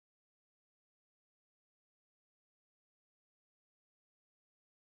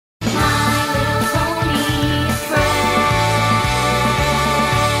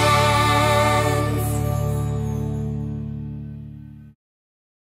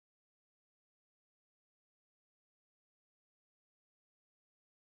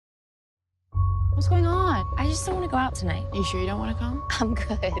What's going on? I just don't want to go out tonight. You sure you don't want to come? I'm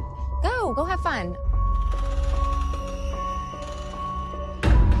good. Go have fun.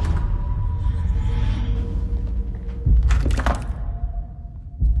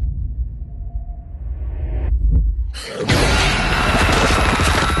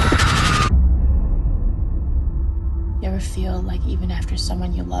 You ever feel like even after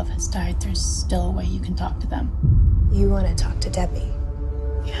someone you love has died, there's still a way you can talk to them? You want to talk to Debbie?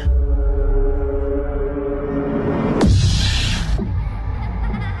 Yeah.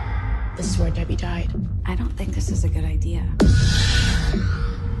 This is where Debbie died. I don't think this is a good idea.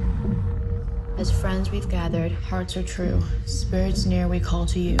 As friends we've gathered, hearts are true. Spirits near, we call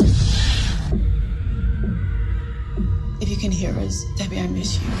to you. If you can hear us, Debbie, I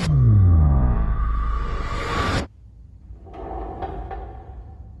miss you.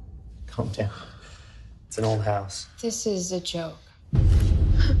 Calm down. It's an old house. This is a joke.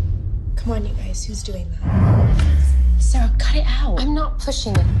 Come on, you guys. Who's doing that? Sarah, cut it out. I'm not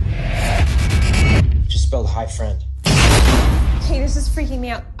pushing it. Just spelled hi, friend. Hey, this is freaking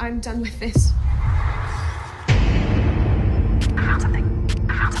me out. I'm done with this. I found something.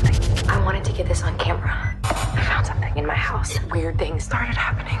 I wanted to get this on camera. I found something in my house. Weird things started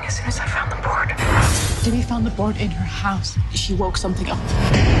happening as soon as I found the board. Debbie found the board in her house. She woke something up.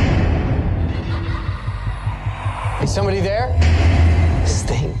 Is somebody there? This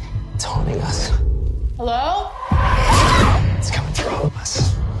thing, it's haunting us. Hello? It's coming through all of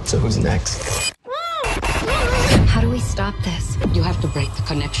us. So who's next? How do we stop this? You have to break the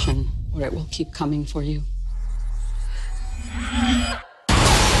connection, or it will keep coming for you.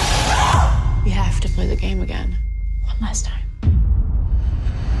 We have to play the game again. One last time.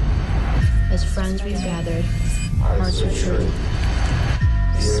 As friends we've gathered, hearts are true.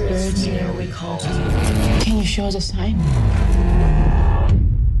 Spirits near, we call to you. Can you show us a sign?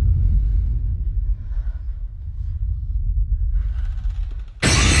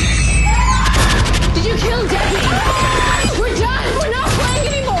 Did you kill Debbie? We're done! We're not playing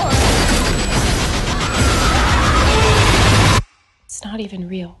anymore! It's not even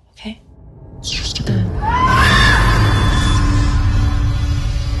real, okay? It's just a game.